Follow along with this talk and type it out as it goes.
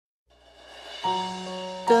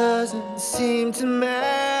doesn't seem to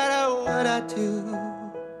matter what I do.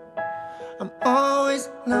 I'm always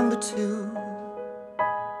number two.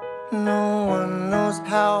 No one knows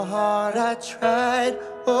how hard I tried.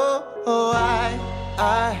 Oh,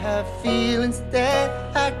 I have feelings that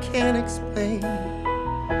I can't explain,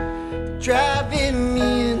 driving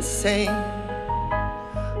me insane.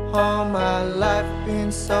 All my life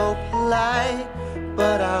been so polite,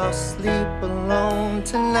 but I'll sleep alone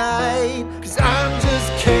tonight, 'cause I'm just